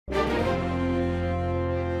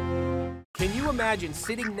Can you imagine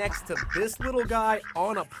sitting next to this little guy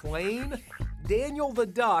on a plane? Daniel the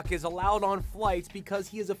duck is allowed on flights because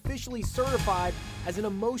he is officially certified as an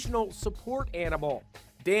emotional support animal.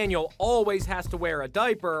 Daniel always has to wear a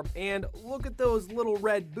diaper, and look at those little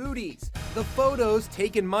red booties. The photos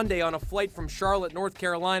taken Monday on a flight from Charlotte, North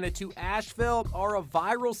Carolina to Asheville are a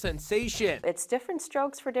viral sensation. It's different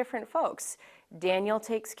strokes for different folks. Daniel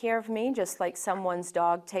takes care of me just like someone's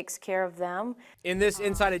dog takes care of them. In this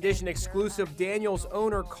Inside Edition exclusive, Daniel's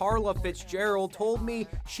owner, Carla Fitzgerald, told me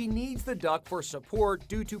she needs the duck for support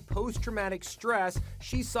due to post-traumatic stress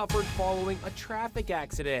she suffered following a traffic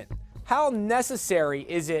accident. How necessary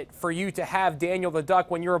is it for you to have Daniel the duck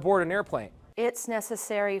when you're aboard an airplane? It's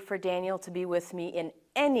necessary for Daniel to be with me in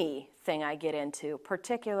anything I get into,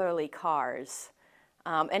 particularly cars.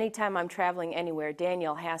 Anytime I'm traveling anywhere,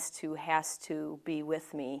 Daniel has to be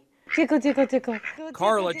with me. Tickle, tickle, tickle.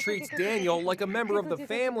 Carla treats Daniel like a member of the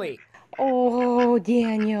family. Oh,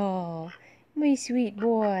 Daniel, my sweet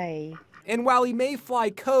boy. And while he may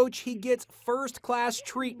fly coach, he gets first-class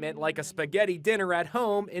treatment like a spaghetti dinner at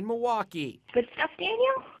home in Milwaukee. Good stuff, Daniel.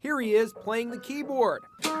 Here he is playing the keyboard.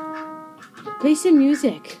 Play some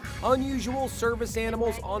music. Unusual service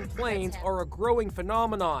animals on planes are a growing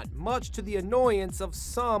phenomenon, much to the annoyance of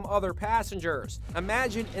some other passengers.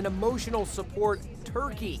 Imagine an emotional support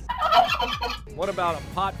turkey. What about a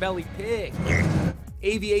pot-bellied pig?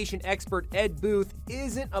 Aviation expert Ed Booth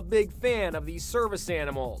isn't a big fan of these service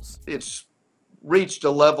animals. It's reached a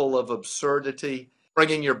level of absurdity.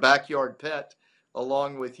 Bringing your backyard pet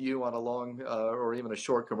along with you on a long or even a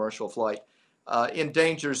short commercial flight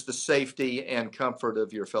endangers the safety and comfort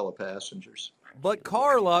of your fellow passengers. But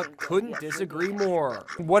Carla couldn't disagree more.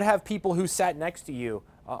 What have people who sat next to you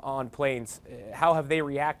on planes, how have they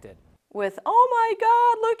reacted? With, oh my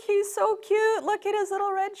God, look, he's so cute. Look at his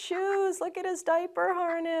little red shoes. Look at his diaper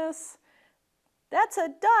harness. That's a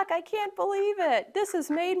duck. I can't believe it. This has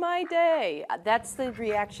made my day. That's the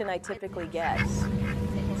reaction I typically get.